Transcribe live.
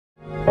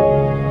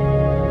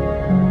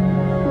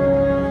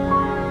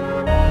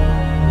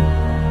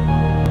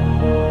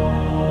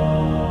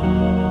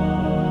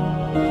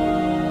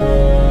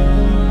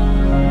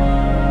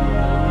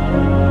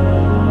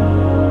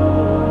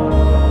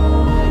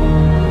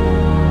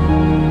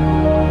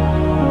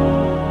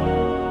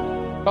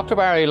Dr.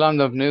 Barry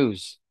Lund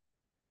News.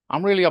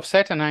 I'm really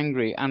upset and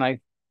angry, and I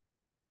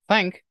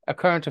thank A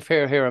Current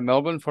Affair here in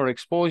Melbourne for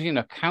exposing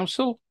a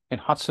council in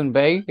Hudson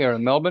Bay here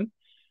in Melbourne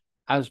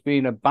as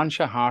being a bunch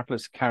of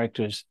heartless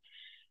characters.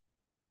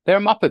 They're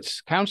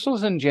Muppets.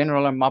 Councils in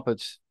general are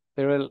Muppets.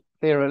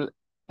 They're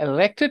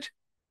elected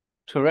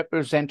to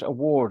represent a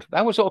ward.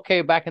 That was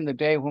okay back in the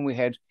day when we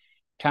had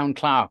town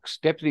clerks,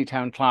 deputy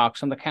town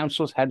clerks, and the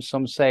councils had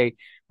some say.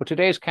 But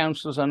today's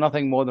councils are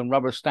nothing more than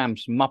rubber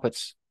stamps,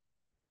 Muppets.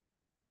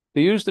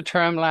 They used the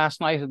term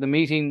last night at the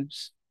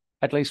meetings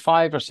at least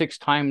 5 or 6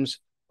 times.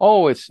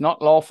 Oh, it's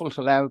not lawful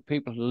to allow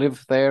people to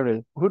live there.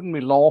 It wouldn't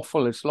be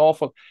lawful. It's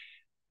lawful.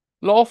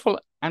 Lawful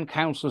and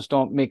councils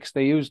don't mix.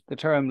 They use the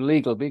term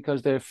legal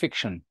because they're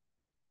fiction.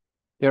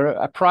 They're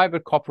a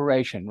private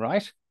corporation,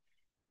 right?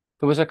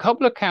 There was a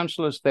couple of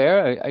councillors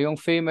there, a young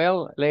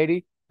female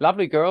lady,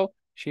 lovely girl.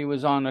 She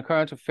was on A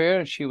Current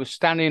Affair. She was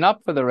standing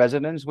up for the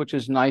residents, which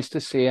is nice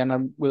to see,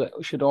 and we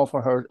should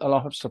offer her a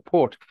lot of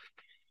support.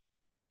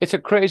 It's a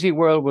crazy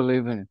world we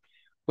live in.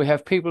 We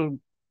have people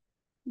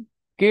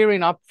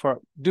gearing up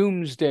for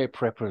doomsday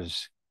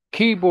preppers,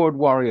 keyboard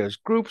warriors,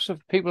 groups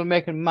of people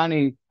making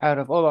money out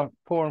of other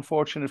poor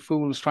unfortunate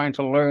fools trying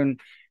to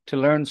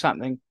learn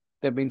something.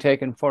 They've been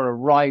taken for a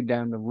ride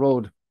down the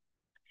road.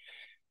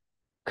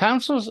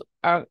 Councils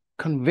are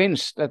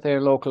convinced that they're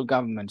local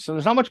governments, so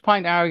there's not much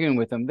point arguing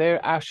with them.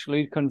 They're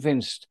actually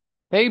convinced.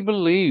 They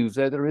believe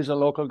that there is a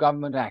local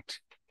government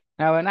act.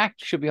 Now, an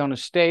act should be on a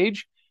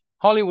stage.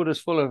 Hollywood is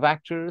full of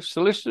actors.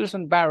 Solicitors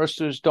and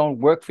barristers don't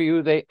work for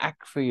you, they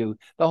act for you.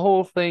 The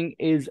whole thing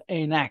is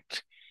an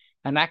act.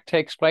 An act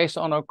takes place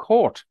on a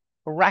court,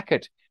 a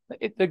racket.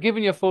 They're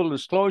giving you full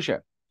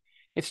disclosure.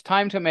 It's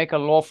time to make a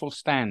lawful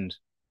stand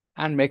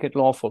and make it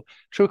lawful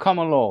through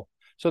common law.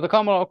 So the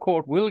common law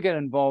court will get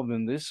involved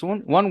in this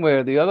one way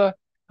or the other,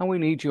 and we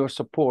need your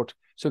support.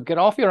 So get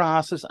off your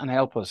asses and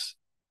help us,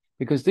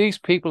 because these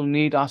people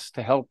need us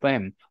to help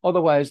them.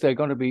 Otherwise, they're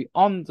going to be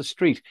on the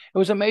street. It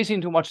was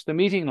amazing to watch the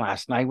meeting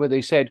last night where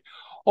they said,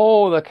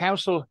 oh, the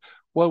council,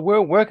 well,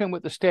 we're working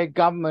with the state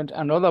government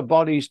and other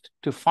bodies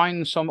to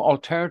find some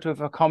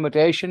alternative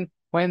accommodation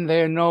when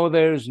they know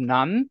there's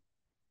none.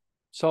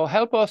 So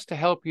help us to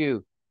help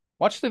you.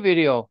 Watch the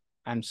video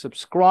and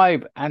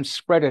subscribe and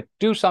spread it.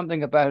 Do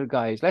something about it,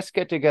 guys. Let's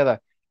get together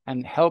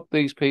and help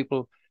these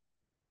people.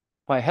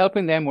 By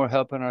helping them, we're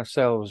helping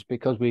ourselves,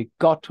 because we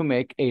got to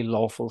make a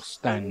lawful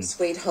stand.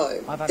 Sweet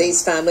home.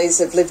 These families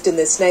have lived in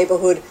this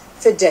neighbourhood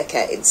for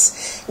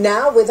decades.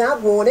 Now,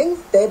 without warning,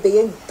 they're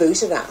being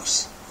booted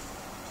out.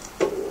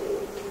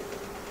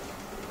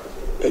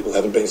 People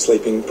haven't been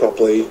sleeping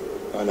properly.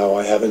 I know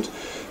I haven't.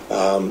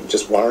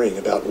 Just worrying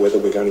about whether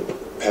we're going to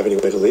have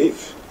anywhere to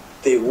live.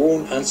 They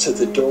won't answer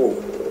the door.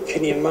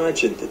 Can you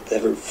imagine that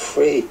they're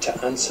afraid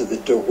to answer the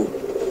door?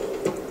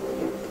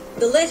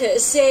 The letter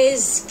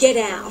says, get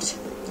out.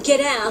 Get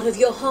out of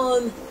your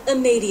home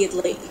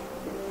immediately.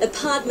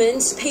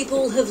 Apartments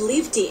people have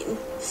lived in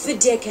for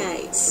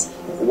decades.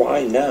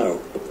 Why now?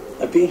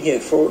 I've been here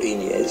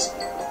 14 years.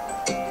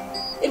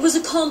 It was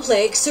a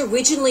complex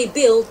originally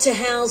built to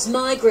house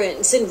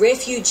migrants and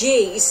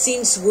refugees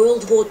since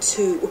World War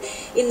II.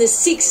 In the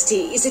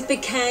 60s, it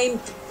became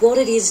what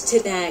it is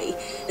today,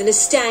 an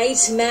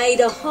estate made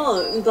a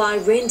home by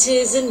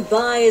renters and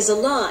buyers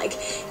alike,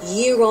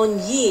 year on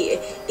year,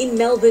 in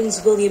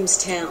Melbourne's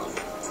Williamstown.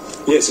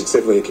 Yes, it's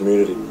definitely a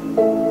community.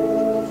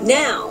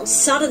 Now,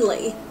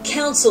 suddenly,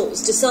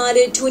 councils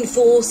decided to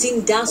enforce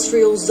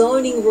industrial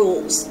zoning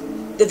rules.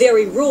 The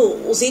very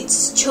rules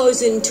it's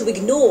chosen to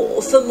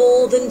ignore for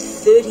more than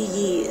 30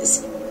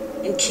 years,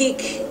 and kick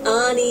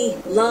Arnie,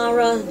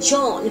 Lara,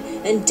 John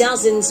and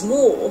dozens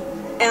more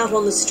out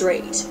on the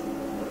street.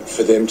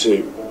 For them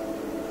to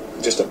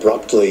just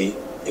abruptly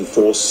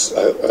enforce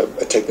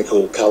a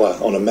technical colour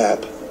on a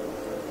map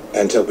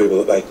and tell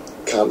people that they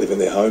can't live in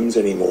their homes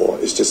anymore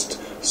is just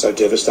so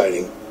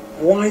devastating.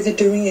 Why are they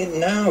doing it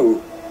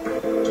now?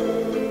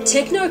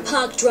 Techno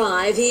Park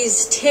Drive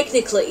is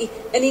technically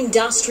an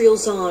industrial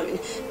zone,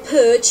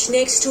 perched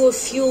next to a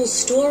fuel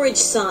storage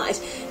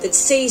site that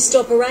ceased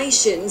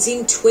operations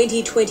in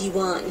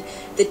 2021.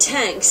 The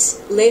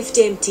tanks left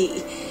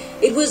empty.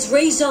 It was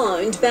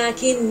rezoned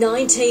back in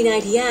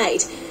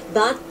 1988,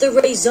 but the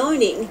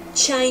rezoning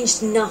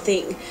changed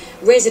nothing.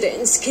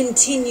 Residents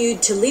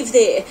continued to live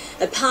there.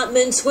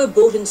 Apartments were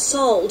bought and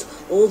sold.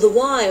 All the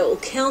while,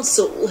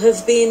 council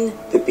have been...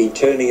 They've been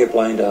turning a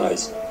blind eye.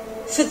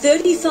 For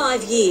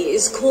 35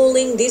 years,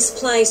 calling this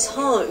place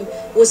home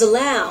was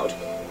allowed,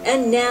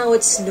 and now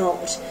it's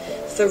not,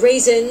 for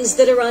reasons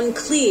that are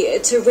unclear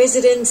to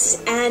residents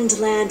and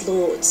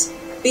landlords.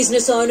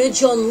 Business owner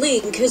John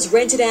Link has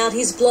rented out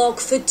his block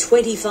for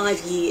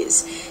 25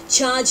 years,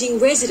 charging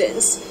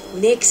residents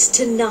next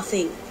to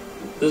nothing.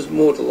 There's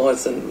more to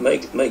life than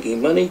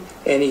making money.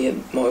 Annie,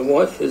 and my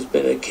wife, has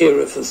been a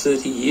carer for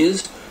 30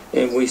 years,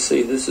 and we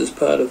see this as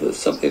part of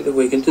something that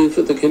we can do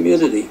for the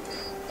community.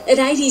 At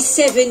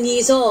 87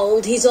 years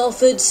old, he's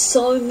offered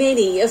so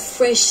many a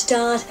fresh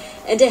start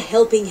and a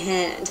helping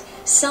hand,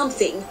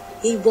 something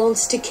he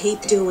wants to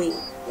keep doing.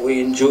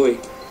 We enjoy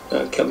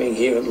coming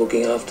here and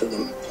looking after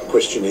them. The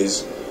question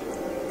is,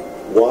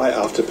 why,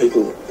 after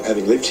people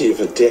having lived here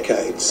for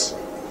decades,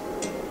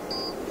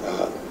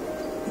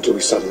 do we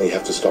suddenly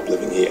have to stop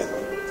living here?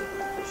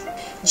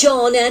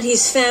 John and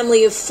his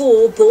family of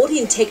 4 bought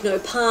in Techno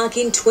Park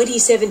in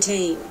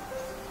 2017.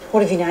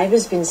 What have your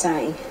neighbours been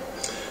saying?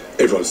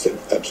 Everyone's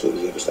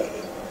absolutely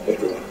devastated.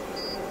 Everyone.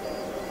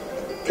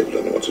 People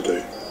don't know what to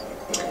do.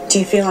 Do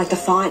you feel like the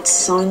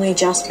fight's only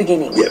just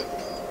beginning? Yep.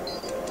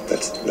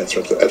 That's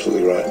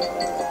absolutely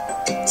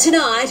right.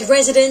 Tonight,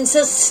 residents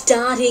are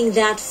starting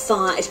that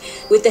fight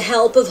with the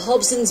help of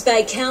Hobsons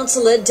Bay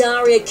councillor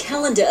Daria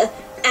Callender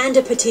and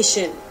a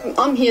petition.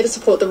 I'm here to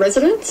support the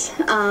residents.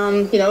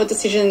 A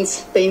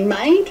decision's been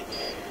made,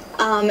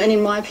 and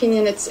in my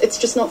opinion, it's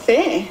just not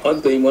fair.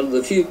 I've been one of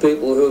the few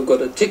people who have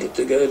got a ticket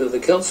to go to the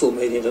council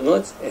meeting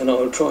tonight, and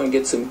I'll try and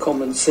get some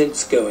common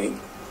sense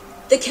going.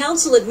 The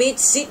council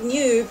admits it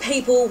knew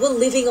people were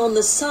living on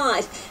the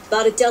site,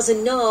 but it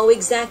doesn't know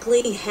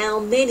exactly how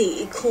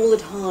many call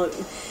it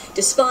home,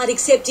 despite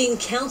accepting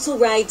council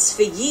rates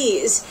for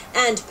years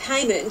and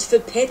payment for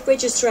pet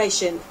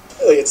registration.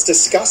 It's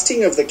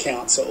disgusting of the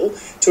council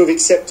to have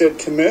accepted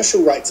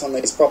commercial rates on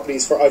these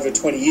properties for over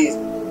 20 years.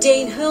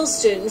 Dean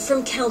Hurlston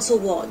from Council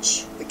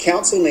Watch. The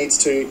council needs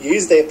to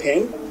use their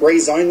pen,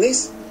 rezone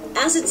this.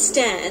 As it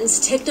stands,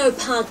 Techno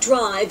Park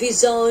Drive is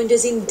zoned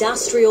as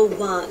Industrial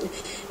 1,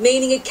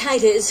 meaning it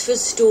caters for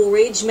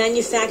storage,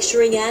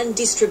 manufacturing and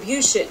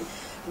distribution.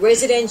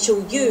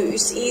 Residential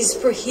use is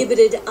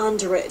prohibited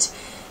under it.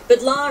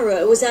 But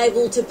Lara was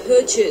able to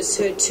purchase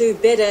her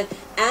 2-bedder,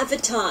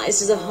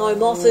 advertised as a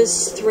home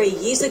office 3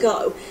 years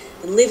ago,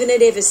 and live in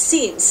it ever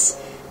since.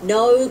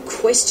 No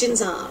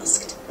questions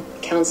asked.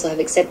 Council have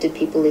accepted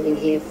people living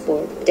here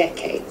for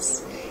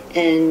decades,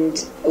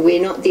 and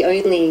we're not the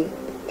only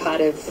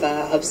part of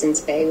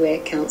Hobsons Bay where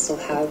council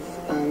have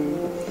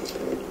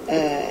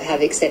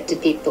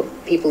accepted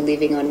people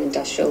living on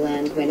industrial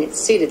land when it's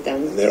suited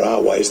them. There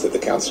are ways that the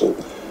council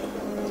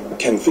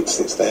can fix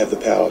this. They have the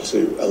power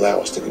to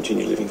allow us to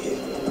continue living here.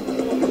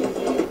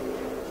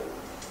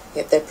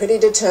 Yep, they're pretty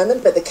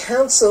determined, but the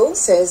council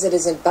says it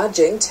isn't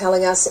budging,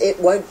 telling us it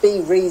won't be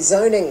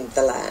rezoning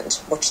the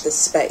land. Watch this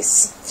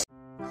space.